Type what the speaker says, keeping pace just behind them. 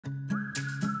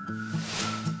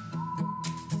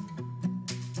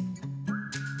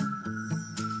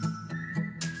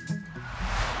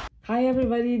Hi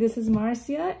everybody, this is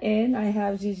Marcia and I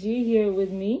have Gigi here with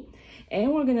me,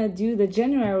 and we're gonna do the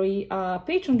January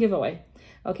patron giveaway.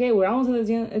 Okay, we're almost at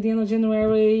the end of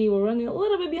January. We're running a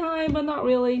little bit behind, but not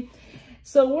really.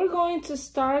 So we're going to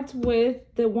start with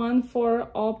the one for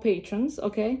all patrons,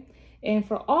 okay? And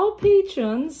for all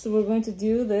patrons, we're going to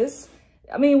do this.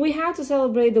 I mean, we have to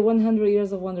celebrate the 100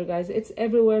 years of wonder, guys. It's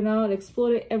everywhere now. It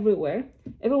exploded everywhere.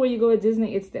 Everywhere you go at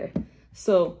Disney, it's there.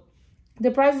 So the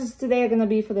prizes today are going to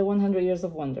be for the 100 years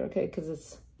of wonder, okay? Because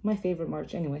it's my favorite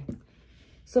March anyway.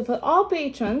 So for all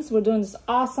patrons, we're doing this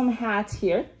awesome hat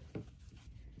here.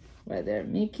 Right there,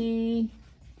 Mickey.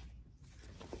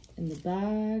 In the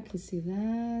back, you see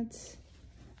that?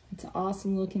 It's an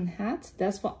awesome looking hat.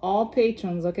 That's for all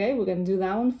patrons, okay? We're going to do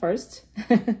that one first.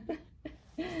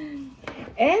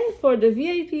 And for the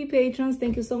VIP patrons,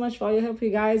 thank you so much for all your help,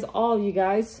 you guys. All of you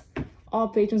guys, all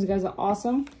patrons, you guys are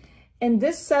awesome. And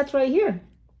this set right here,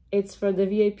 it's for the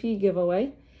VIP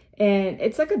giveaway. And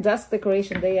it's like a desk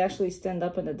decoration. They actually stand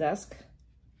up on the desk.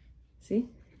 See?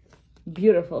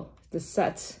 Beautiful. The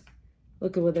set.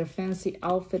 Look at with their fancy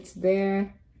outfits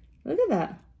there. Look at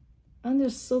that. And they're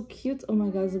so cute. Oh my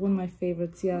God, it's one of my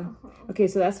favorites. Yeah. Okay,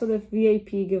 so that's for the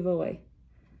VIP giveaway.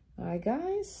 All right,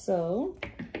 guys. So,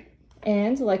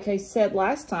 and like I said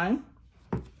last time,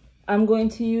 I'm going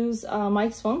to use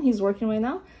Mike's phone. He's working right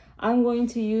now. I'm going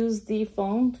to use the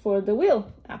phone for the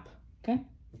wheel app, okay?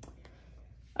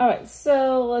 All right,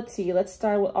 so let's see. Let's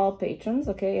start with all patrons,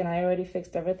 okay? And I already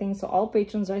fixed everything. So all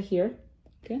patrons are here,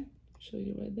 okay? Show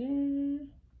you right there.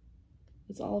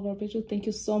 It's all of our patrons. Thank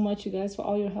you so much, you guys, for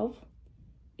all your help.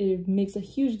 It makes a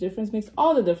huge difference, makes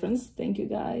all the difference. Thank you,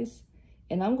 guys.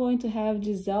 And I'm going to have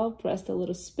Giselle press the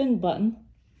little spin button.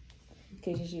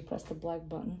 Okay, Gigi, press the black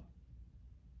button.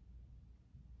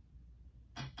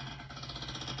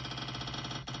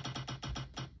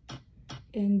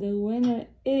 And the winner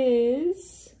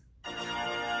is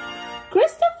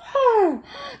Christopher!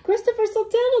 Christopher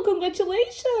Sotelo,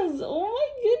 congratulations! Oh my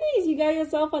goodness, you got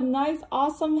yourself a nice,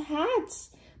 awesome hat.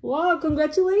 Wow,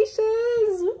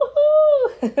 congratulations!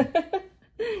 Woohoo!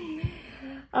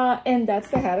 And that's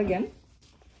the hat again.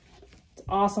 It's an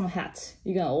awesome hat.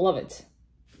 You're gonna love it.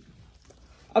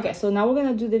 Okay, so now we're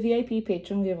gonna do the VIP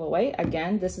patron giveaway.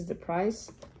 Again, this is the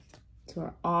prize to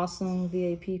our awesome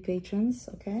VIP patrons,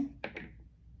 okay?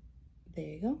 There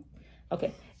you go.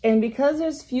 Okay, and because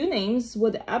there's few names,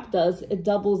 what the app does, it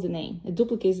doubles the name. It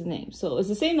duplicates the name. So it's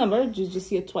the same number, just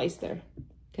see it twice there,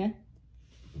 okay?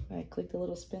 All right, click the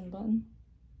little spin button.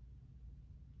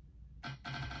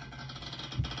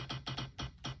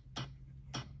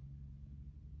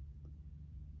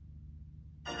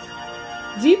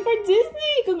 G for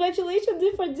Disney! Congratulations,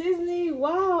 D for Disney!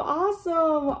 Wow,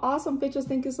 awesome! Awesome pictures.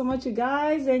 Thank you so much, you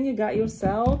guys. And you got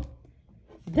yourself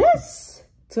this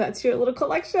to add to your little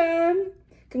collection.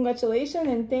 Congratulations,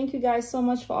 and thank you guys so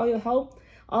much for all your help.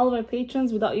 All of our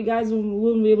patrons, without you guys, we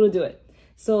wouldn't be able to do it.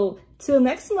 So, till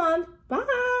next month, bye!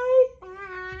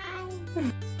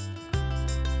 Bye!